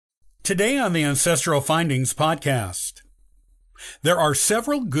Today on the Ancestral Findings podcast, there are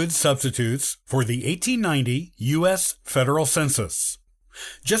several good substitutes for the 1890 U.S. federal census.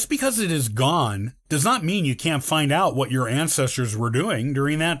 Just because it is gone does not mean you can't find out what your ancestors were doing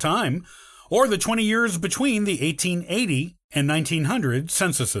during that time, or the 20 years between the 1880 and 1900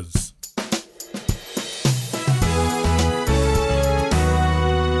 censuses.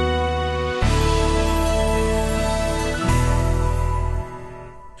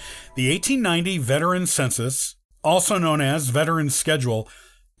 The 1890 Veteran Census, also known as Veterans Schedule,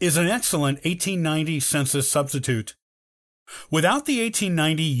 is an excellent 1890 census substitute. Without the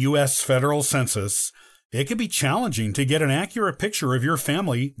 1890 U.S. federal census, it can be challenging to get an accurate picture of your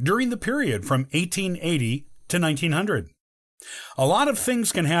family during the period from 1880 to 1900. A lot of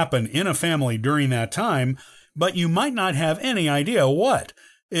things can happen in a family during that time, but you might not have any idea what,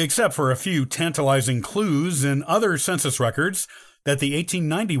 except for a few tantalizing clues in other census records that the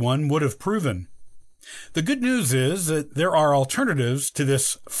 1891 would have proven. The good news is that there are alternatives to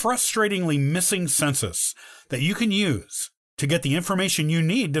this frustratingly missing census that you can use to get the information you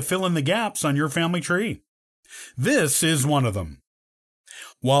need to fill in the gaps on your family tree. This is one of them.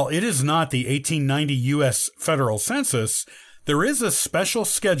 While it is not the 1890 U.S. federal census, there is a special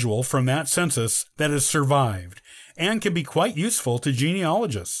schedule from that census that has survived and can be quite useful to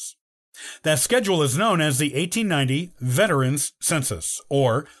genealogists. That schedule is known as the 1890 Veterans Census,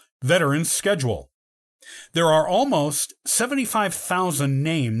 or Veterans Schedule. There are almost 75,000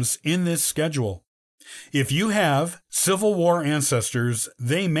 names in this schedule. If you have Civil War ancestors,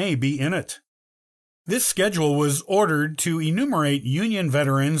 they may be in it. This schedule was ordered to enumerate Union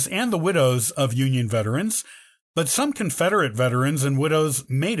veterans and the widows of Union veterans, but some Confederate veterans and widows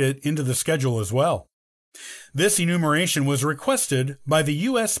made it into the schedule as well. This enumeration was requested by the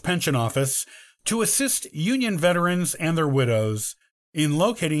U.S. Pension Office to assist Union veterans and their widows in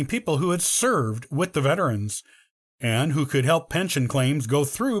locating people who had served with the veterans and who could help pension claims go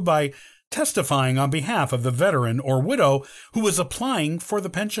through by testifying on behalf of the veteran or widow who was applying for the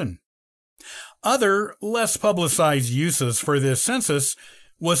pension. Other, less publicized uses for this census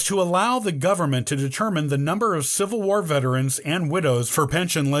was to allow the government to determine the number of Civil War veterans and widows for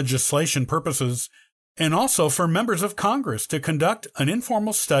pension legislation purposes, and also for members of Congress to conduct an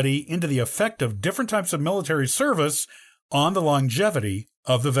informal study into the effect of different types of military service on the longevity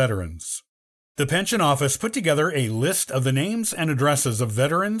of the veterans. The Pension Office put together a list of the names and addresses of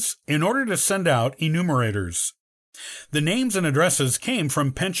veterans in order to send out enumerators. The names and addresses came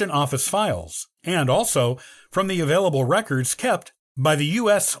from Pension Office files and also from the available records kept by the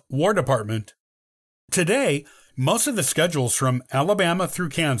U.S. War Department. Today, most of the schedules from Alabama through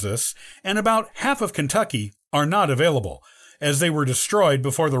Kansas and about half of Kentucky are not available, as they were destroyed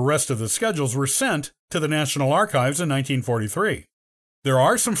before the rest of the schedules were sent to the National Archives in 1943. There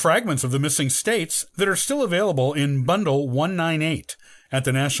are some fragments of the missing states that are still available in Bundle 198 at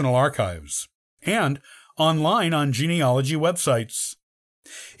the National Archives and online on genealogy websites.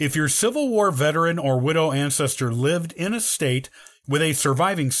 If your Civil War veteran or widow ancestor lived in a state with a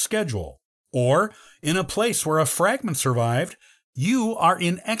surviving schedule, or in a place where a fragment survived, you are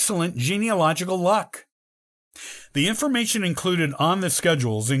in excellent genealogical luck. The information included on the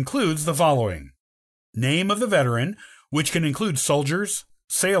schedules includes the following: name of the veteran, which can include soldiers,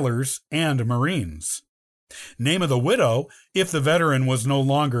 sailors, and Marines. Name of the widow, if the veteran was no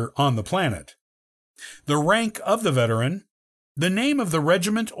longer on the planet. The rank of the veteran, the name of the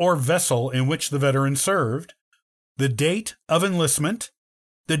regiment or vessel in which the veteran served, the date of enlistment,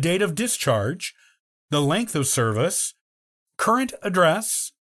 the date of discharge, the length of service, current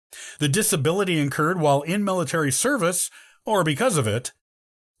address, the disability incurred while in military service or because of it,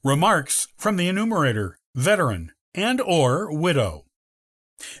 remarks from the enumerator, veteran, and or widow.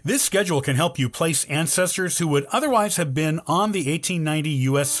 This schedule can help you place ancestors who would otherwise have been on the 1890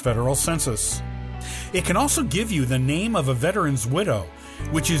 U.S. federal census. It can also give you the name of a veteran's widow,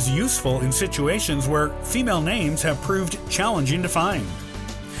 which is useful in situations where female names have proved challenging to find.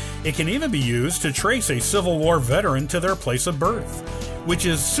 It can even be used to trace a Civil War veteran to their place of birth, which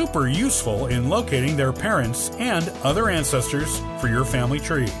is super useful in locating their parents and other ancestors for your family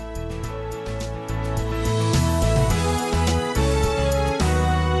tree.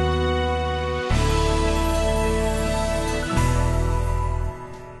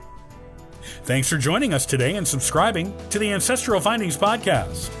 Thanks for joining us today and subscribing to the Ancestral Findings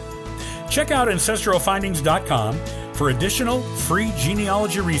podcast. Check out ancestralfindings.com for additional free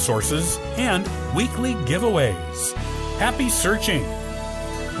genealogy resources and weekly giveaways. Happy searching!